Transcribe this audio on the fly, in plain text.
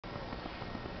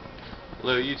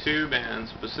Hello YouTube, and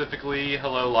specifically,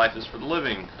 hello Life is for the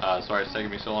Living. Sorry it's taking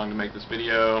me so long to make this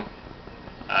video.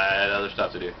 I had other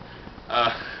stuff to do.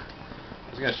 I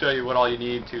was going to show you what all you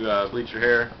need to bleach your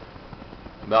hair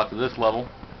about to this level.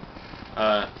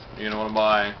 You're going to want to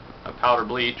buy a powder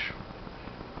bleach.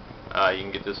 You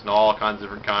can get this in all kinds of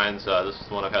different kinds. This is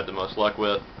the one I've had the most luck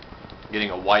with, getting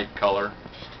a white color,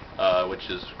 which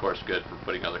is of course good for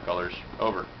putting other colors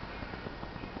over.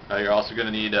 You're also going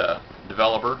to need a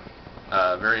developer.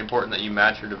 Very important that you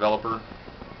match your developer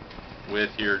with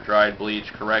your dried bleach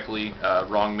correctly.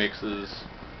 Wrong mixes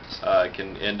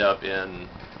can end up in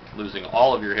losing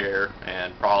all of your hair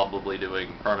and probably doing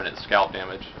permanent scalp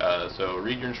damage. So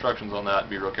read your instructions on that,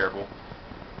 be real careful.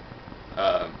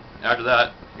 After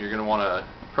that, you're going to want a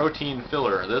protein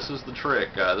filler. This is the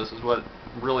trick. This is what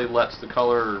really lets the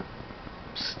color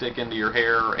stick into your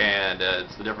hair, and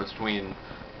it's the difference between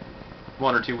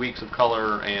 1 or 2 weeks of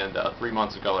color and 3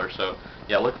 months of color. So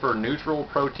yeah, look for neutral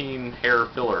protein hair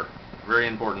filler. Very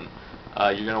important.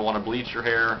 You're going to want to bleach your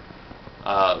hair,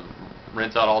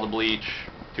 rinse out all the bleach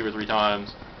 2 or 3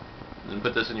 times, then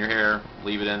put this in your hair,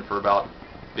 leave it in for about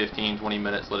 15-20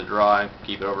 minutes, let it dry,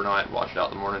 keep it overnight, wash it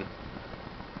out in the morning.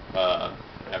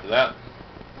 After that,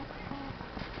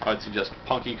 I would suggest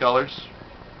Punky Colours.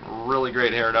 Really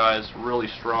great hair dyes, really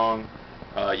strong.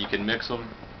 You can mix them.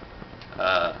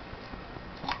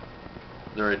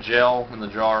 They're a gel in the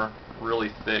jar, really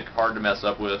thick, hard to mess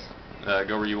up with.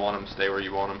 Go where you want them, stay where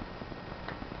you want them.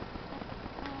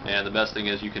 And the best thing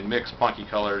is you can mix Punky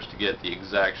Colours to get the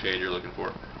exact shade you're looking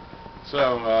for.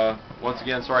 So, once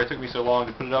again, sorry it took me so long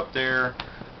to put it up there.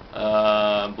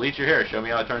 Bleach your hair, show me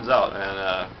how it turns out,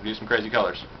 and do some crazy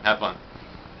colors. Have fun.